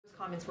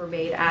Comments were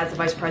made as the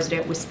Vice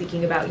President was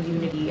speaking about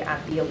unity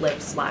at the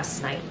Ellipse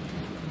last night.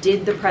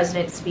 Did the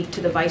President speak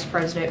to the Vice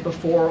President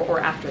before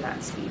or after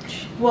that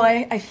speech? Well,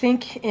 I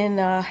think in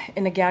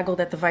a gaggle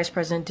that the Vice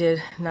President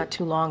did not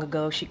too long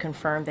ago, she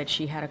confirmed that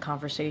she had a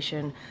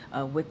conversation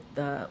with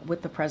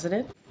the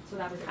President. So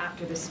that was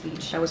after the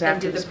speech. That was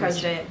after and did the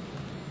President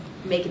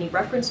make any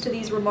reference to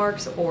these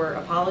remarks or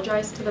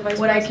apologize to the Vice President?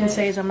 What I can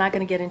say is I'm not going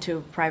to get into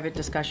private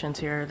discussions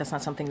here. That's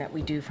not something that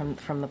we do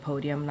from the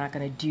podium. I'm not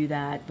going to do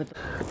that. But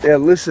yeah,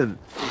 listen.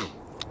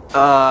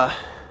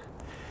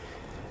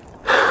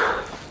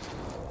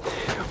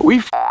 We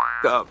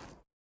f***ed up.